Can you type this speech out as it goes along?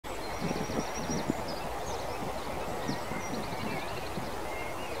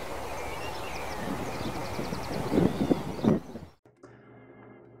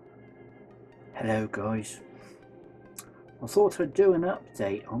Hello guys, I thought I'd do an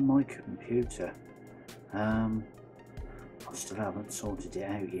update on my computer. I still haven't sorted it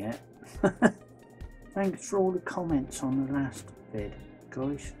out yet. Thanks for all the comments on the last vid,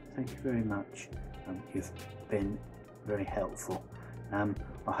 guys. Thank you very much. You've been very helpful. I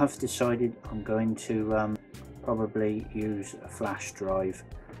have decided I'm going to probably use a flash drive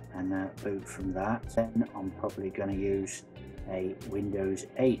and boot from that. Then I'm probably going to use a Windows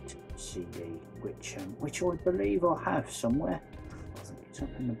 8 CD, which I believe I have somewhere. I think it's up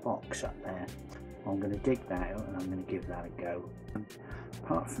in the box up there. I'm going to dig that out and I'm going to give that a go.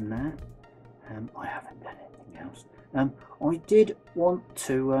 Apart from that, I haven't done anything else. I did want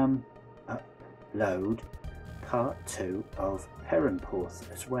to upload part 2 of Perranporth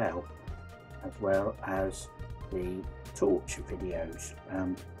as well as the torch videos,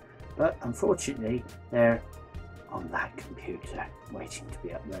 but unfortunately they're on that computer waiting to be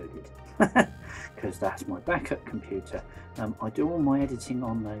uploaded because that's my backup computer. I do all my editing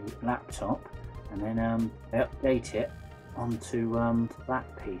on the laptop and then I update it onto that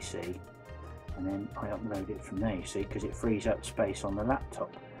PC and then I upload it from there, you see, because it frees up space on the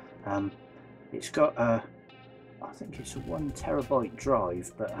laptop. It's got a, I think it's a 1 terabyte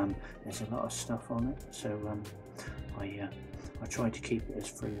drive, but there's a lot of stuff on it, so I try to keep it as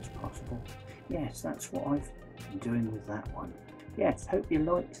free as possible. Yes, that's what I've been doing with that one. Yes, hope you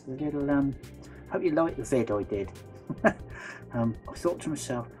liked the little hope you liked the vid I did. I thought to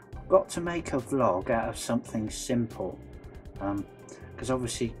myself, I've got to make a vlog out of something simple, because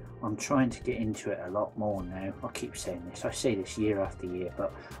obviously I'm trying to get into it a lot more now. I keep saying this, I say this year after year,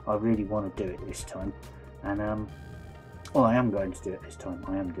 but I really want to do it this time. And well, I am going to do it this time.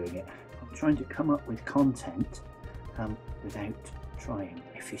 I am doing it. I'm trying to come up with content without trying,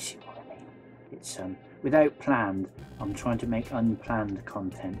 if you see what I mean. It's without planned. I'm trying to make unplanned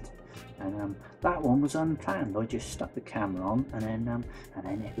content, and that one was unplanned. I just stuck the camera on and then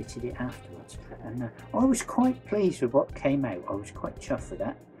edited it afterwards, and I was quite pleased with what came out. I was quite chuffed with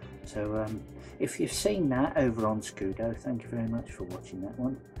that. So if you've seen that over on Scudo, thank you very much for watching that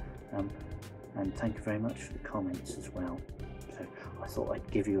one, and thank you very much for the comments as well. So I thought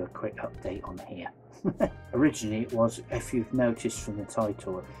I'd give you a quick update on here. Originally it was, if you've noticed from the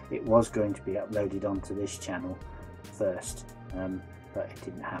title, it was going to be uploaded onto this channel first, but it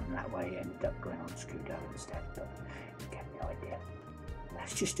didn't happen that way. It ended up going on Scudo instead, but you get the idea.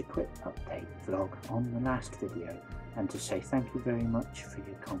 That's just a quick update vlog on the last video, and to say thank you very much for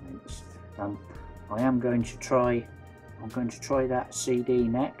your comments. I am going to try that CD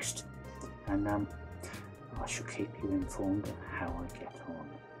next, and I shall keep you informed of how I get on.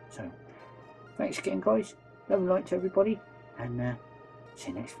 So thanks again guys, love and light to everybody, and see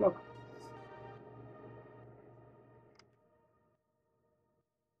you next vlog.